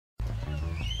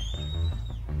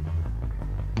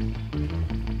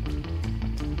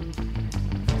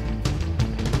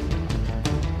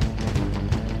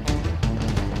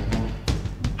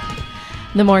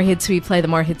The more hits we play, the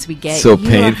more hits we get. So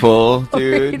painful,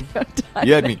 dude.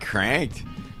 You had me it. cranked.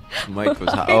 Mike was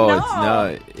hot. I Oh, know.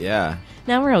 it's no, yeah.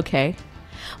 Now we're okay.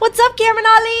 What's up, Cameron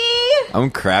Ali? I'm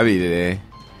crabby today.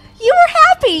 You were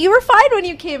happy. You were fine when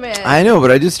you came in. I know,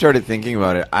 but I just started thinking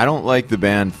about it. I don't like the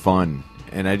band Fun,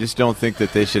 and I just don't think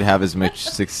that they should have as much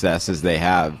success as they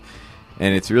have.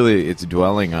 And it's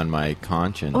dwelling on my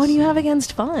conscience. What do you have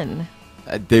against Fun?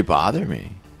 They bother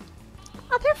me.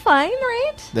 Oh, they're fine,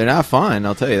 right? They're not fun,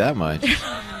 I'll tell you that much.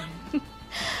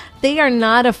 They are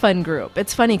not a fun group.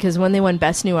 It's funny because when they won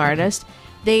Best New Artist,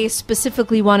 they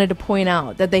specifically wanted to point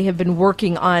out that they have been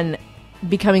working on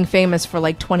becoming famous for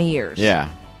like 20 years. Yeah.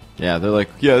 Yeah, they're like,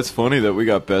 yeah, it's funny that we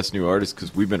got Best New Artist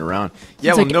because we've been around.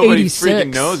 Yeah, It's well, like nobody 86.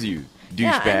 freaking knows you,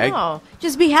 Yeah, douchebag. I know.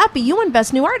 Just be happy. You won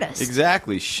Best New Artist.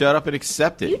 Exactly. Shut up and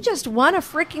accept it. You just won a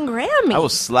freaking Grammy. I will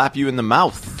slap you in the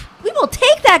mouth. We will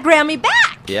take that Grammy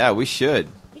back. Yeah, we should.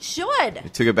 We should. We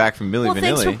took it back from Milli Well,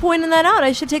 thanks Vanilli. for pointing that out.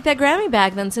 I should take that Grammy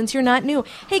back then, since you're not new.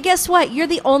 Hey, guess what? You're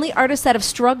the only artist that have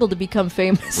struggled to become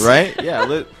famous. Right?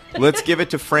 Yeah, let's give it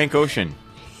to Frank Ocean.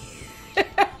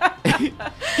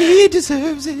 He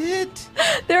deserves it.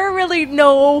 There are really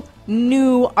no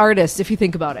new artists, if you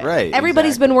think about it. Right,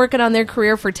 Everybody's exactly. been working on their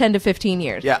career for 10 to 15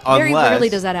 years. Yeah, Very rarely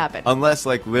does that happen. Unless,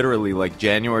 like, literally, like,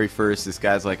 January 1st, this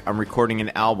guy's like, I'm recording an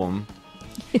album,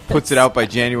 puts it out by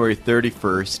January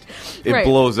 31st, it Right.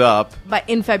 blows up But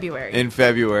in February. in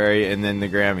February, and then the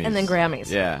Grammys. And then Grammys.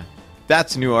 Yeah.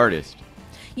 That's new artist.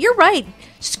 You're right.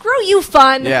 Screw you,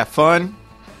 Fun. Yeah, fun?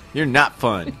 You're not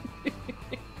fun.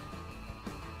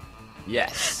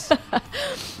 Yes.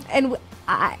 And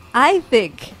I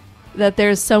think that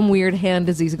there's some weird hand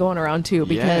disease going around, too,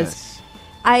 because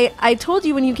Yes. I told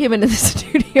you when you came into the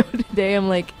studio today, I'm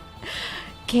like,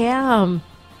 Cam,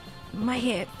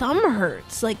 my thumb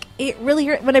hurts. Like, it really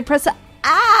hurt when I press it.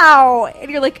 Ow!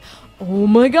 And you're like, oh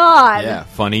my God. Yeah,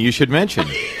 funny you should mention.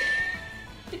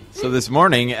 So this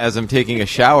morning, as I'm taking a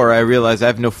shower, I realize I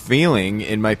have no feeling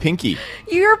in my pinky.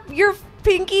 Your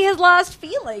pinky has lost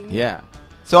feeling. Yeah.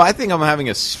 So I think I'm having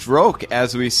a stroke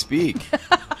as we speak.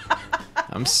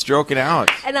 I'm stroking out.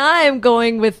 And I'm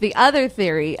going with the other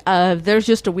theory of there's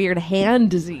just a weird hand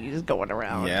disease going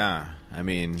around. Yeah. I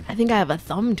mean, I think I have a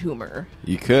thumb tumor.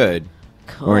 you could.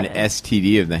 Or an Could.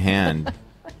 STD of the hand.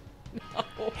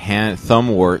 Thumb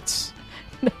warts.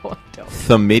 No, I don't.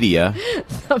 Chlamydia.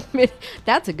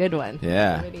 That's a good one.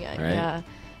 Yeah, Chlamydia, right. Yeah.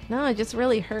 No, it just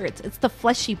really hurts. It's the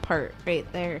fleshy part right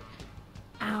there.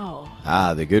 Ow.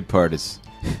 Ah, the good part is...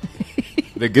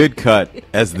 the good cut,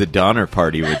 as the Donner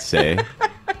Party would say.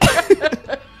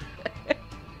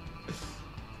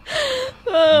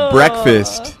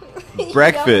 Breakfast.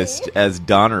 Breakfast, as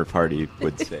Donner Party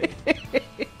would say.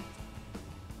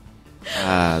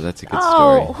 Ah, that's a good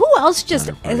story. Oh, who else just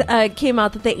Donner Party. came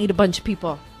out that they ate a bunch of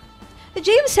people? The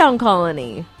Jamestown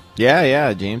colony.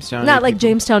 Yeah, Jamestown. Not like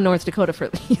Jamestown, North Dakota for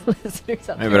the listeners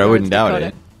out Hey, there but I in wouldn't North doubt Dakota.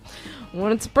 it.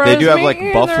 Wouldn't surprise They do have me like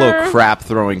either. buffalo crap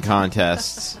throwing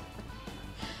contests.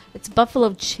 It's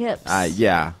buffalo chips.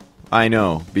 Yeah, I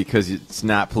know, because it's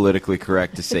not politically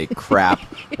correct to say crap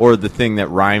or the thing that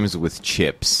rhymes with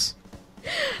chips.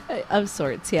 Of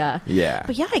sorts, yeah. Yeah.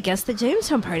 But yeah, I guess the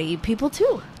Jamestown party eat people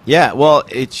too. Yeah, well,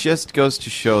 it just goes to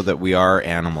show that we are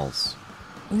animals.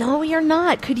 No, you're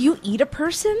not. Could you eat a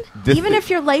person? The Even thi- if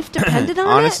your life depended on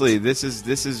Honestly, it? this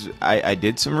is I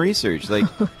did some research. Like,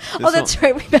 Oh, that's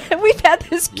right. We've had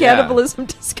this Yeah. cannibalism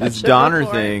discussion This Donner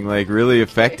before. thing like really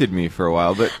affected me for a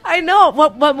while. But I know.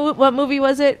 What movie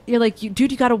was it? You're like,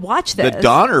 dude, you got to watch this. the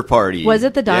Donner Party. Was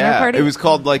it the Donner Yeah, Party? It was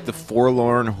called like the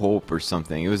Forlorn Hope or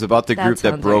something. It was about the That group that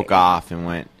sounds broke right. off and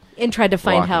went And tried to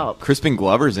find walking. help. Crispin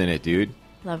Glover's in it, dude.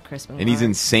 Love Crispin. And he's Glover.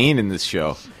 insane in this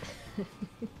show.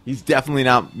 He's definitely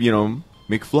not,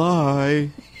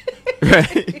 McFly.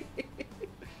 Right?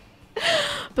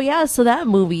 But yeah, so that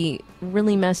movie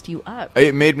really messed you up.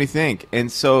 It made me think.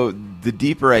 And so the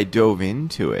deeper I dove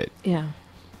into it, Yeah.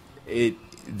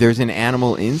 there's an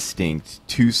animal instinct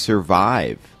to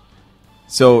survive.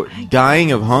 So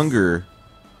dying of hunger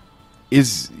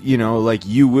is, like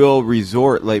you will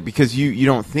resort, like, because you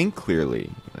don't think clearly.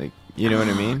 Like, you know what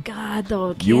I mean? God,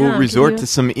 though. You will Cam, resort can to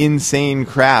some insane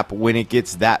crap when it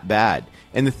gets that bad.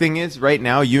 And the thing is, right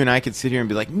now, you and I could sit here and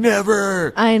be like,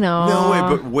 never. I know. No way.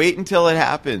 But wait until it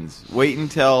happens. Wait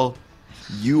until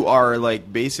you are,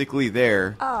 like, basically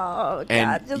there. Oh, God.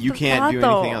 And just you the can't thought, do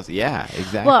though. anything else. Yeah,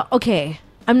 exactly. Well, okay.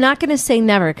 I'm not going to say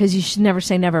never because you should never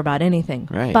say never about anything.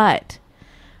 Right. But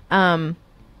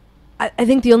I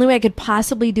think the only way I could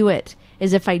possibly do it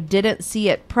is if I didn't see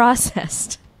it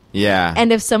processed. yeah.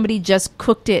 And if somebody just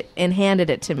cooked it and handed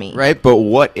it to me. Right, but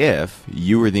what if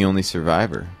you were the only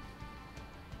survivor?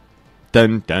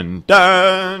 Dun, dun,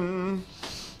 dun.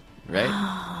 Right?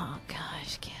 Oh,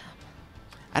 gosh, Cam.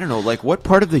 I don't know, like, what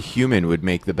part of the human would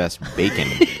make the best bacon?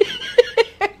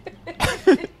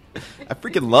 I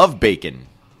freaking love bacon.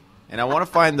 And I want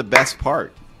to find the best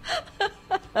part.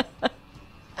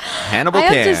 Hannibal I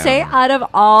have Cam. to say, out of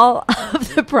all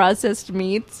of the processed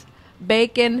meats,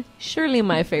 bacon, surely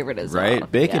my favorite as well.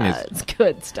 Right? Bacon Yeah, is- it's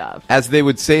good stuff. As they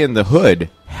would say in the hood,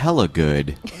 hella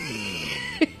good.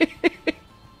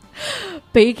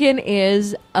 Bacon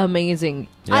is amazing.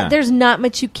 Yeah. There's not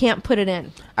much you can't put it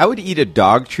in. I would eat a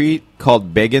dog treat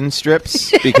called bacon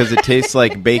strips because it tastes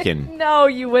like bacon. No,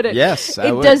 you wouldn't. Yes, I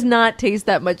it would. does not taste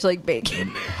that much like bacon.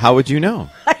 How would you know?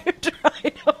 I've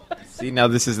tried. See, now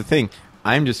this is the thing.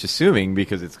 I'm just assuming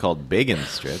because it's called bacon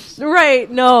strips. Right?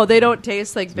 No, they don't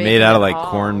taste like bacon. Made out of at like all.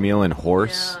 cornmeal and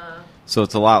horse. Yeah. So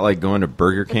it's a lot like going to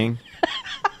Burger King.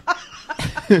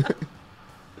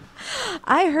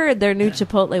 I heard their new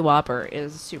Chipotle Whopper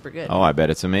is super good. Oh, I bet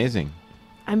it's amazing.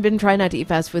 I've been trying not to eat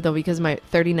fast food though because my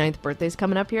 39th birthday's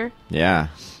coming up here, Yeah.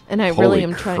 and I Holy really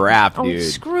am trying. crap, oh, dude.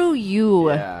 screw you!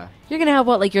 Yeah. You're gonna have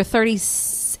what, like your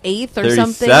 38th or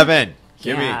something? 37.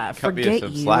 Cut me forget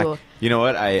some you. slack. You know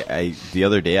what? I the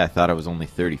other day I thought I was only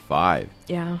 35.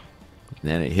 Yeah. And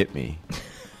then it hit me.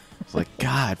 It's like,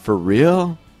 God, for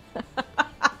real?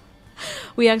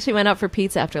 We actually went out for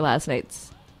pizza after last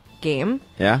night's game,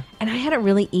 Yeah? and I hadn't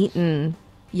really eaten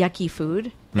yucky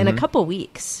food in a couple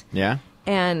weeks, Yeah?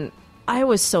 and I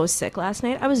was so sick last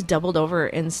night. I was doubled over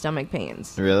in stomach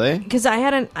pains Really? because I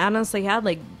hadn't honestly had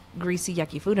like greasy,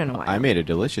 yucky food in a while. I made a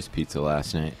delicious pizza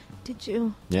last night. Did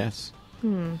you? Yes.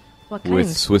 What kind?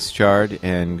 With Swiss chard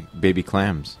and baby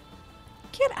clams.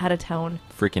 Get out of town.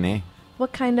 Freaking A.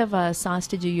 What kind of sauce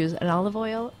did you use? An olive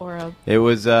oil or a? It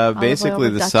was basically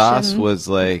the reduction? sauce was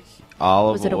like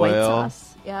olive Was it a oil, white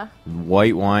sauce? Yeah.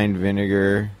 white wine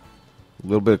vinegar, a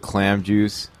little bit of clam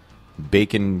juice,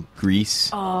 bacon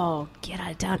grease, Oh, get out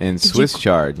of town. and Did Swiss you,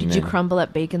 chard. Did and you then- crumble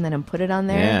up bacon then and put it on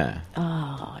there? Yeah.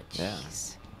 Oh, Yeah.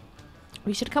 jeez.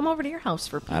 We should come over to your house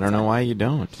for pizza. I don't know why you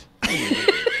don't.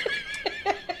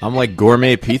 I'm like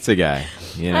gourmet pizza guy.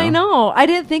 You know? I know. I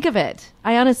didn't think of it.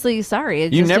 I honestly, sorry.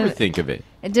 It You just never didn't- think of it.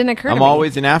 It didn't occur to I'm me.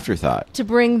 always an afterthought. to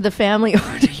bring the family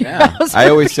over to your Yeah. house. I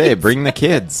for always say, pizza. bring the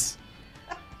kids.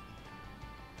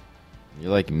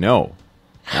 You're like, no.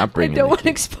 Not I bringing don't the want to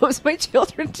kids. expose my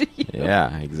children to you.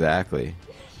 Yeah, exactly.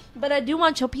 But I do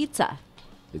want your pizza.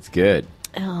 It's good.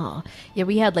 Oh, yeah.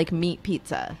 We had like meat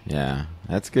pizza. Yeah,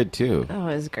 that's good too. Oh,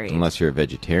 it was great. Unless you're a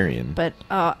vegetarian. But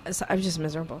so I was just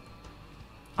miserable.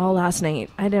 All last night,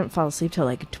 I didn't fall asleep till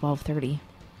like 12:30.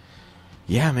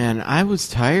 Yeah, man, I was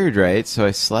tired, right? So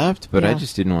I slept, but I Yeah.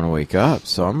 just didn't want to wake up.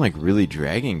 So I'm like really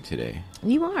dragging today.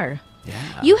 You are.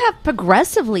 Yeah. You have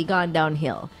progressively gone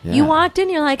downhill. Yeah. You walked in,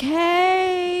 you're like,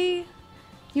 hey.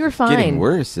 You were fine. Getting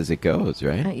worse as it goes,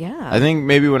 right? Yeah. I think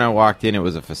maybe when I walked in, it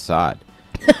was a facade.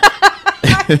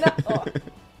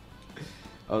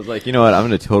 I was like, you know what? I'm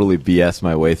going to totally BS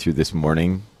my way through this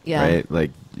morning. Yeah. Right?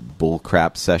 Like bull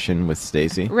crap session with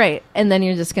Stacy. Right. And then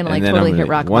you're just going to like And then totally I'm hit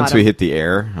gonna- rock once bottom. we hit the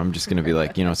air, I'm just going to be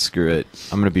like, you know, screw it.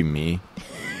 I'm going to be me.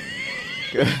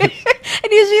 And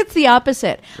usually it's the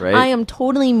opposite. Right? I am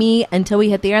totally me until we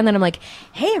hit the air, and then I'm like,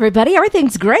 hey, everybody,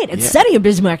 everything's great. It's Yeah. sunny in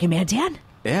Bismarck, man.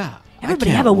 Yeah. I Everybody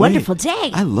can't have a wait. wonderful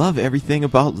day. I love everything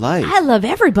about life. I love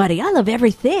everybody. I love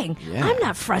everything. Yeah. I'm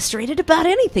not frustrated about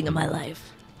anything in my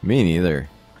life. Me neither.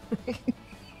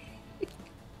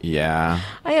 Yeah.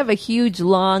 I have a huge,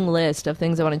 long list of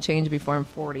things I want to change before I'm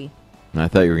 40. And I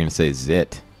thought you were going to say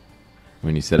zit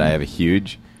when you said I have a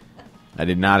huge. I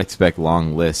did not expect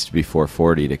long list before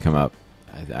 40 to come up.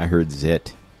 I heard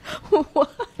zit.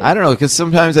 I don't know, because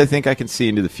sometimes I think I can see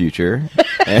into the future.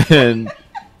 And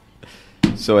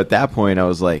so at that point, I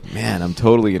was like, man, I'm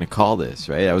totally going to call this,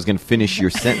 right? I was going to finish your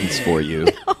sentence for you.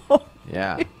 No.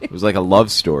 Yeah. It was like a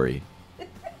love story.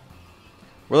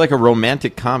 We're like a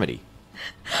romantic comedy.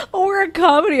 Oh, we're a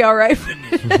comedy, all right.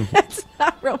 That's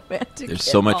not romantic. There's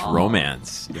so at much all.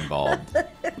 romance involved.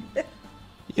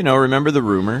 You know, remember the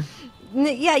rumor?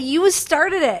 Yeah, you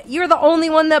started it. You're the only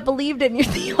one that believed it, and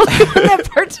you're the only one that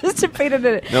participated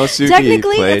in it. No, Suki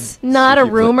Technically, played. it's not a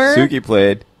Suki rumor. Suki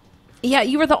played. Yeah,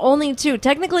 you were the only two.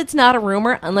 Technically, it's not a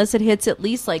rumor unless it hits at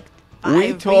least like 5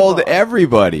 We told people.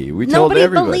 everybody. We told Nobody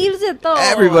everybody. believes it, though.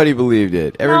 Everybody believed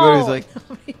it. Everybody was No, like,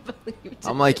 nobody believed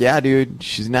I'm it. like, yeah, dude,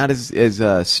 she's not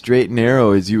as straight and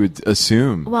narrow as you would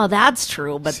assume. Well, that's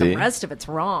true, but See? the rest of it's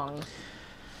wrong.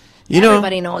 You know,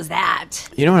 Everybody knows that.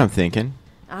 you know what I'm thinking?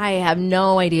 I have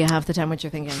no idea half the time what you're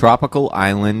thinking. Tropical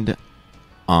Island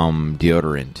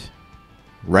deodorant.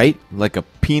 Right? Like a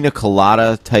pina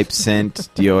colada type scent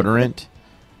deodorant.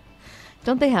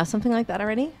 Don't they have something like that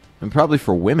already? And probably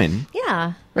for women.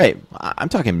 Yeah. Right. I'm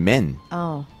talking men.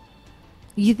 Oh.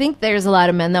 You think there's a lot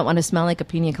of men that want to smell like a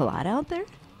pina colada out there?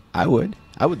 I would.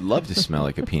 I would love to smell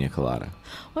like a pina colada.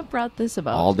 What brought this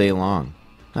about? All day long.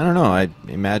 I don't know. I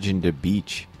imagined a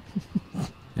beach.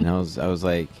 And I was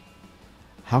like,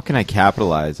 how can I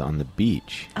capitalize on the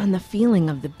beach? On the feeling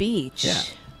of the beach. Yeah.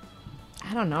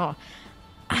 I don't know.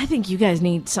 I think you guys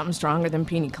need something stronger than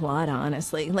pina colada,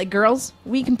 honestly. Like, girls,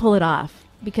 we can pull it off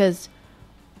because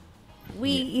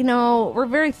we're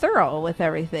very thorough with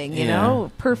everything, you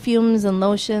know? Perfumes and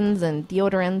lotions and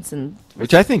deodorants and...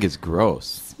 Which I think is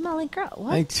gross. Smelly girl.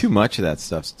 What? I think too much of that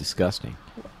stuff's disgusting.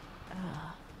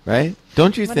 Right?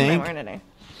 Don't you What think? am I wearing today?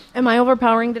 Am I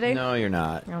overpowering today? No, you're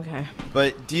not. Okay.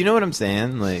 But do you know what I'm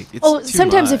saying? Like, it's too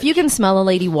sometimes much. if you can smell a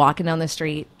lady walking down the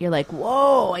street, you're like,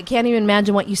 whoa, I can't even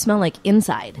imagine what you smell like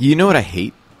inside. You know what I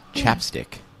hate?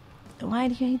 Chapstick. Why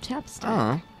do you hate chapstick?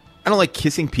 I don't like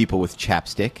kissing people with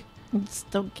chapstick. Just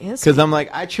don't kiss. Because I'm like,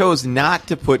 I chose not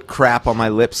to put crap on my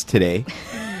lips today.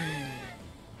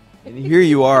 And here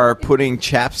you are putting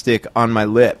chapstick on my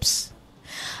lips.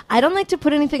 I don't like to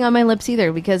put anything on my lips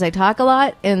either because I talk a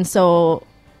lot, and so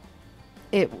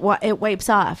it wipes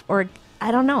off. Or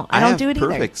I don't know. I don't do it either.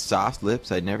 Perfect soft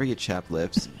lips. I never get chapped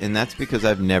lips, and that's because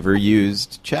I've never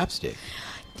used chapstick.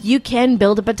 You can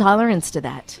build up a tolerance to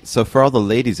that. So for all the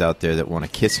ladies out there that want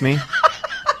to kiss me,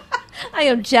 I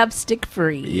am chapstick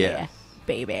free. Yeah.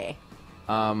 Baby.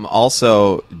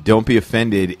 also don't be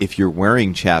offended if you're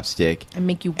wearing chapstick And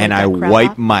make you wipe and that I crap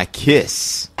wipe off? my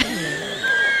kiss.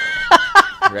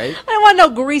 Right? I don't want no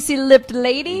greasy lipped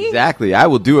lady. Exactly. I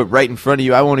will do it right in front of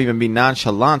you. I won't even be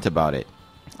nonchalant about it.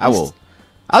 I'll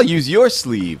use your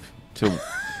sleeve to.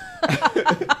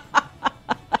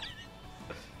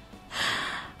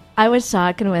 I was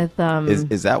talking with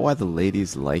Is that why the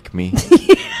ladies like me?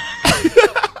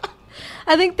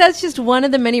 I think that's just one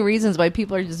of the many reasons why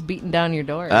people are just beating down your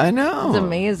door. I know. It's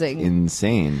amazing.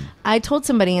 Insane. I told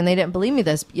somebody and they didn't believe me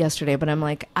this yesterday, but I'm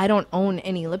like, I don't own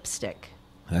any lipstick.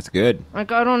 That's good.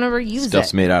 Like, I don't ever use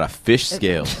Stuff's it. made out of fish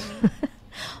scales.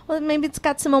 Well, maybe it's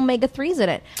got some omega-3s in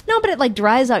it. No, but it like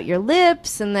dries out your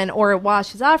lips and then, or it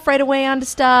washes off right away onto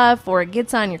stuff, or it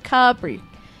gets on your cup or your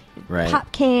Right.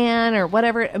 pop can or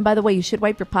whatever. And by the way, you should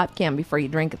wipe your pop can before you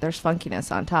drink it. There's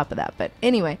funkiness on top of that. But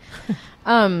anyway,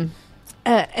 and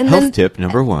Health tip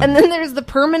number 1. And then there's the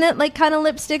permanent like kind of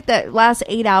lipstick that lasts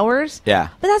 8 hours. Yeah.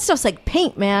 But that stuff's like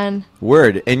paint, man.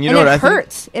 Word. And you And know it what I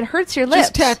hurts. It hurts your think? lips.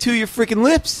 Just tattoo your freaking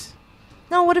lips.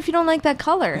 No, what if you don't like that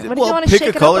color? What if Well, you want to pick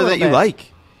shake a it color up a that little you bit?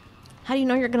 like. How do you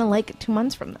know you're going to like it 2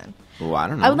 months from then? Well, I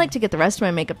don't know. I would like to get the rest of my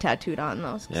makeup tattooed on,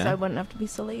 though, because Yeah. I wouldn't have to be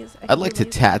so lazy. I'd like to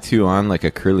tattoo on like a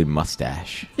curly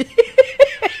mustache.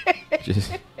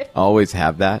 Just always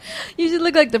have that. You should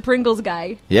look like the Pringles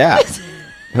guy. Yeah.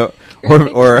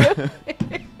 or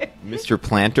Mr.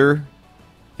 Planter.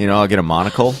 You know, I'll get a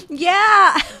monocle.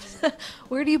 Yeah!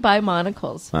 Where do you buy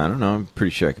monocles? I don't know. I'm pretty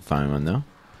sure I could find one, though.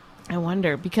 I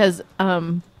wonder, because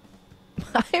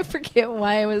I forget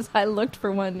why I looked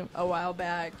for one a while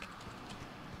back.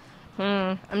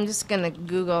 I'm just going to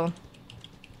Google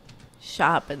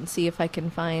shop and see if I can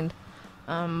find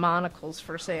monocles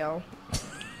for sale.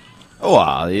 Oh,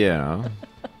 well, you know.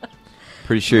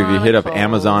 Pretty sure if you hit up Monocles.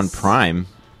 Amazon Prime,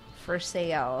 For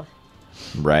sale.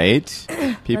 right?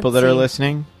 People Let's that are see.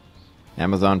 listening,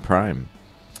 Amazon Prime.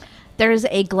 There's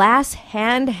a glass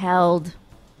handheld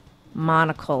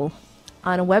monocle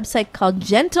on a website called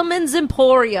Gentleman's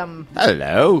Emporium.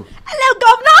 Hello. Hello,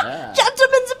 Governor!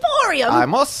 Gentleman's Emporium! I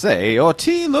must say, your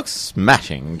tea looks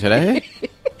smashing today.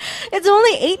 It's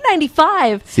only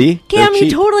 $8.95. See? Cam, They're you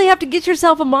cheap. totally have to get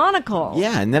yourself a monocle.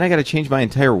 Yeah, and then I got to change my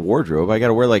entire wardrobe. I got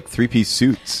to wear like 3-piece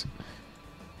suits.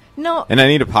 No, And I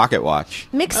need a pocket watch.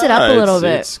 Mix it up a little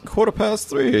bit. It's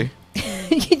 3:15.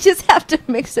 you just have to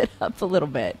mix it up a little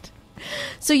bit.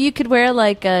 So you could wear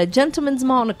like a gentleman's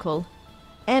monocle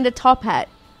and a top hat,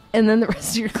 and then the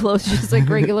rest of your clothes just like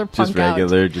regular punk Just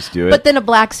regular, just do it. But then a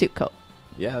black suit coat.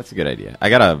 Yeah, that's a good idea. I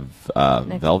got a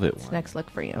velvet It's one. next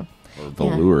look for you. Or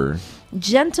velour.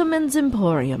 Gentleman's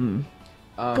Emporium.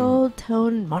 Gold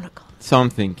tone monocle. So I'm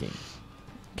thinking,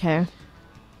 Okay.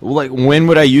 well, like, when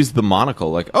would I use the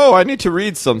monocle? Like, oh, I need to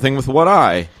read something with one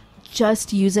eye.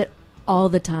 Just use it all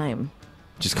the time.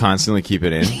 Just constantly keep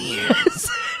it in.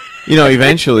 You know,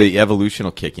 eventually evolution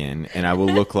will kick in, and I will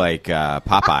look like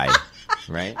Popeye,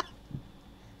 right?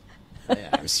 Yeah,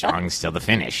 I'm strong still to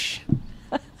finish.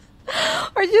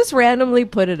 Or just randomly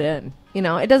put it in. You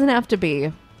know, it doesn't have to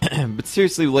be. But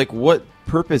seriously, like, what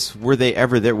purpose were they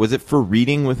ever there? Was it for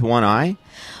reading with one eye?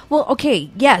 Well, okay,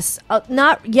 yes.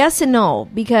 Not yes and no,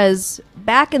 because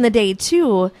back in the day,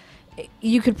 too,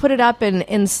 you could put it up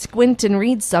and squint and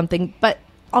read something, but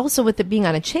also with it being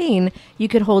on a chain, you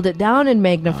could hold it down and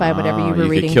magnify whatever you were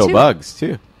reading. You could kill too. bugs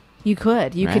too. You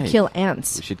could. You could Right. kill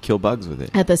ants We should kill bugs with it.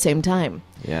 at the same time.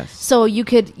 Yes. So you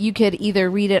could either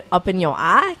read it up in your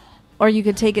eye, or you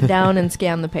could take it down and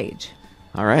scan the page.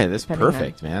 All right, that's Depending on-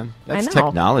 perfect, man. That's I know.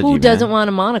 technology. Who man. doesn't want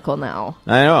a monocle now?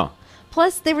 I know.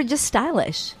 Plus, they were just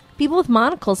stylish. People with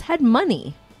monocles had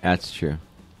money. That's true.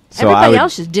 So Everybody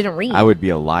else just didn't read. I would be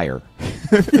a liar.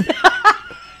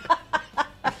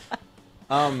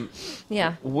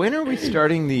 Yeah. When are we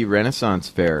starting the Renaissance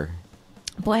Fair?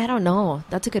 Boy, I don't know.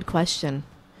 That's a good question.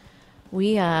 Do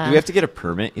we have to get a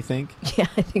permit, you think? Yeah,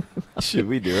 I think we will. Should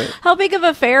we do it? How big of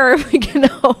a fair are we going to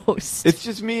host? It's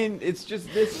just it's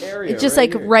just this area. It's just right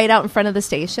like here. right out in front of the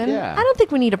station? Yeah. I don't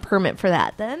think we need a permit for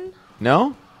that then.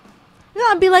 No? No,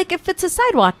 it'd be like if it's a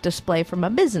sidewalk display from a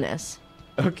business,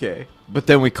 Okay. But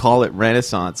then we call it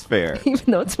Renaissance Fair.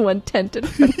 even though it's one tent in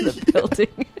front of the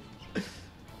building.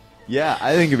 Yeah,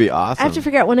 I think it'd be awesome. I have to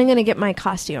figure out when I'm going to get my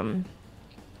costume.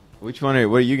 What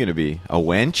are you going to be? A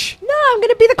wench? No, I'm going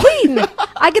to be the queen.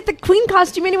 I get the queen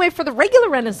costume anyway for the regular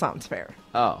Renaissance Fair.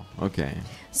 Oh, okay.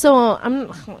 So I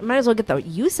might as well get the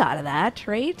use out of that,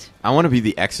 right? I want to be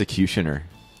the executioner.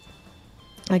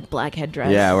 Like black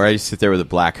headdress. Yeah, where I just sit there with a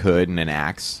black hood and an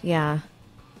axe, Yeah.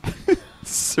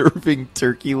 serving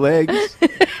turkey legs.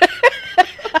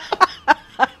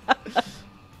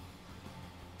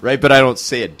 Right, but I don't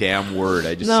say a damn word.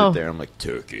 I just No. sit there and I'm like,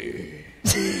 turkey.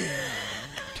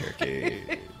 Turkey.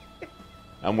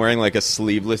 I'm wearing like a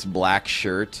sleeveless black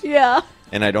shirt, Yeah.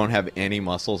 and I don't have any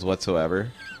muscles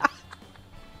whatsoever.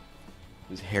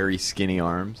 Just hairy, skinny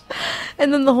arms.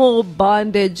 And then the whole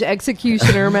bondage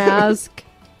executioner mask.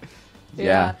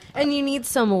 Yeah. And you need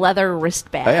some leather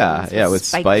wristbands. Oh, yeah, with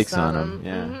spikes on them.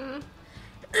 Yeah.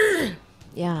 Mm-hmm.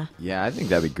 Yeah. Yeah, I think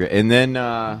that'd be great. And then,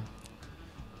 all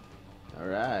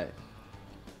right.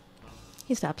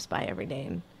 He stops by every day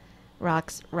and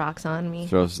rocks on me.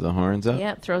 Throws the horns up.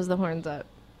 Yeah, throws the horns up.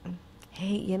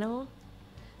 Hey,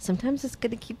 sometimes it's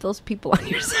good to keep those people on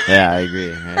your side. Yeah, I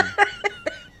agree. Right?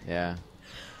 Yeah.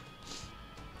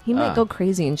 He might go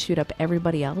crazy and shoot up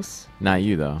everybody else. Not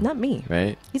you, though. Not me.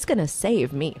 Right? He's going to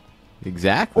save me.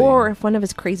 Exactly. Or if one of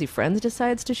his crazy friends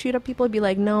decides to shoot up people, he'd be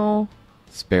like, no,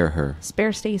 spare her.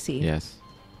 spare Stacy. Yes.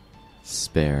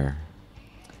 Spare.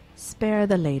 Spare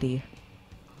the lady.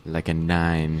 Like a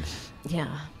 9.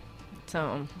 Yeah.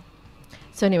 So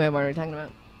anyway, what are we talking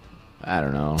about? I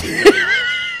don't know.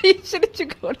 Shouldn't you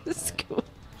go to school?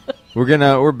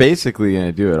 We're basically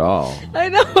gonna do it all. I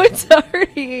know, it's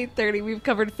already 8:30. We've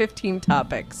covered 15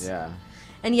 topics. Yeah.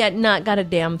 And yet not got a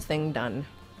damn thing done.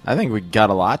 I think we got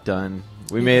a lot done.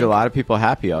 We made a lot of people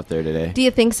happy out there today. Do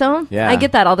you think so? Yeah. I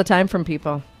get that all the time from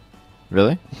people.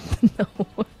 Really?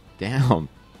 No. Damn.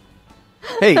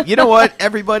 Hey, you know what,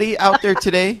 everybody out there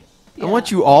today? Yeah. I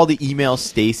want you all to email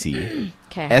Stacy,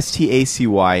 Okay.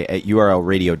 STACY at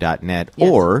urlradio.net, Yes.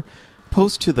 or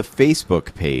post to the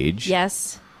Facebook page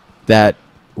Yes. that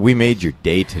we made your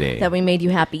day today. That we made you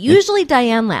happy. Usually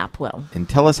Diane Lapp will. And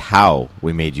tell us how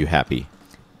we made you happy.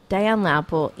 Diane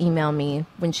Lapp will email me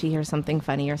when she hears something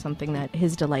funny or something that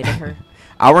has delighted her.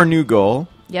 Our new goal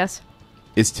Yes?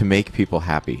 is to make people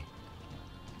happy.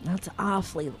 That's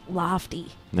awfully lofty.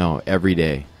 No, every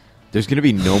day. There's going to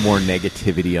be no more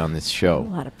negativity on this A show.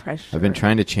 lot of pressure. I've been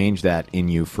trying to change that in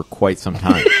you for quite some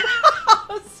time.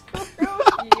 Screw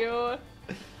you.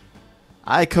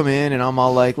 I come in and I'm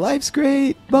all like, life's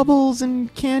great, bubbles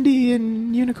and candy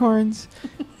and unicorns.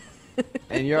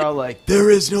 And you're all like, there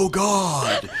is no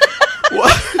God.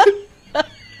 What?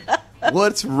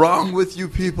 What's wrong with you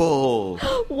people?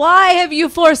 Why have you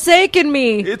forsaken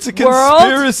me? It's a world?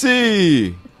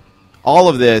 conspiracy. All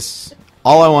of this,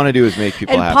 all I want to do is make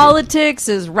people And happy. politics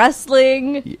is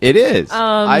wrestling. It is.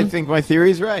 I think my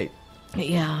theory is right.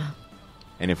 Yeah.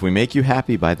 And if we make you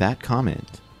happy by that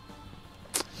comment.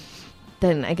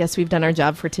 Then I guess we've done our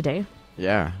job for today.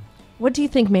 Yeah. What do you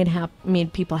think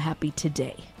made people happy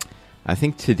today? I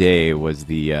think today was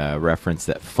the reference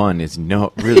that fun is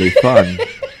not really fun.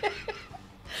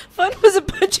 Fun was a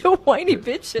bunch of whiny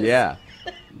bitches. Yeah.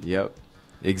 Yep.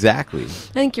 Exactly. I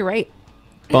think you're right.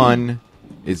 Fun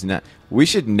is not. We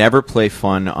should never play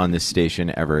fun on this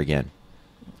station ever again.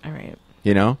 All right.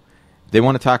 You know? They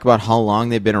want to talk about how long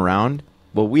they've been around.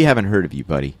 Well, we haven't heard of you,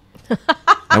 buddy.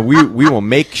 And we will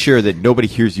make sure that nobody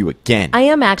hears you again. I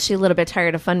am actually a little bit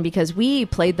tired of Fun because we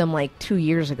played them like 2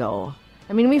 years ago.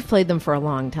 I mean, we've played them for a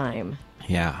long time.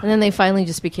 Yeah. And then they finally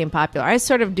just became popular. I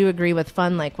sort of do agree with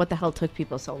Fun, like, what the hell took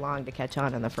people so long to catch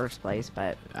on in the first place?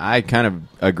 But I kind of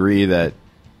agree that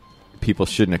people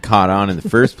shouldn't have caught on in the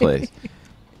first place.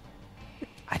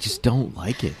 I just don't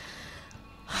like it.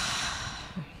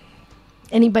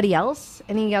 Anybody else?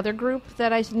 Any other group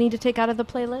that I need to take out of the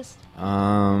playlist?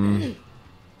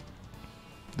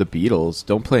 The Beatles.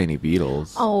 Don't play any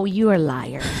Beatles. Oh, you're a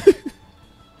liar.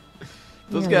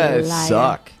 Those You're guys a liar.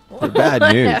 suck. They're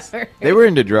bad news. They were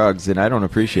into drugs, and I don't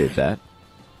appreciate that.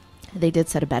 They did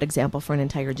set a bad example for an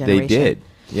entire generation. They did.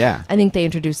 Yeah. I think they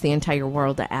introduced the entire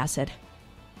world to acid.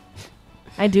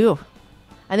 I do.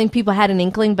 I think people had an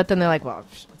inkling, but then they're like, well,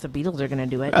 the Beatles are going to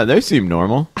do it. Yeah, they seem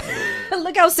normal.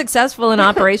 Look how successful and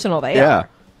operational they are. Yeah.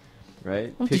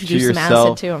 Right? We'll Picture do some acid,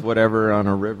 yourself, too. whatever, on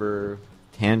a river,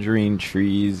 tangerine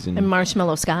trees. And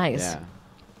marshmallow skies.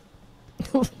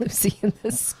 Yeah. Lucy in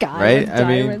the sky. Right? With I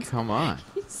mean, diamonds. come on.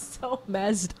 He's so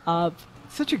messed up.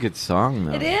 Such a good song,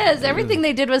 though. It is. Everything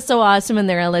they did was so awesome in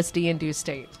their LSD-induced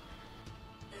state.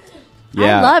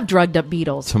 Yeah. I love drugged up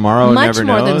Beatles. Tomorrow Much Never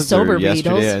more Knows, than sober or Yesterday.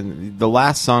 Beatles. And the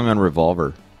last song on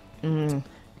Revolver.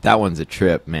 That one's a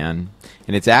trip, man.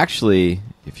 And it's actually,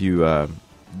 if you,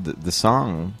 the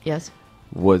song Yes.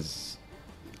 was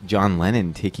John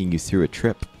Lennon taking you through a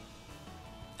trip.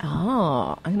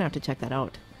 Oh, I'm gonna have to check that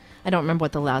out. I don't remember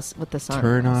what the song.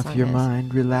 Turn the off song your is.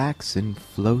 mind, relax, and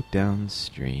float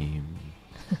downstream.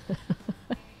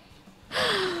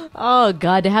 Oh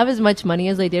God, to have as much money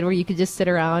as they did, where you could just sit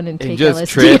around and take just LSD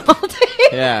trip. all day.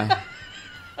 Yeah.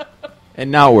 And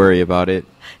not worry about it.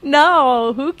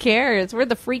 No, who cares? We're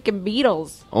the freaking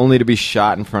Beatles. Only to be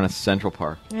shot in front of Central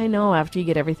Park. I know. After you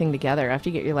get everything together, after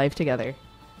you get your life together,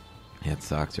 Yeah, it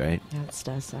sucks, right? that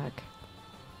does suck.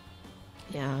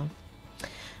 Yeah.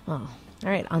 Oh, all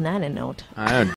right. On that note. I don't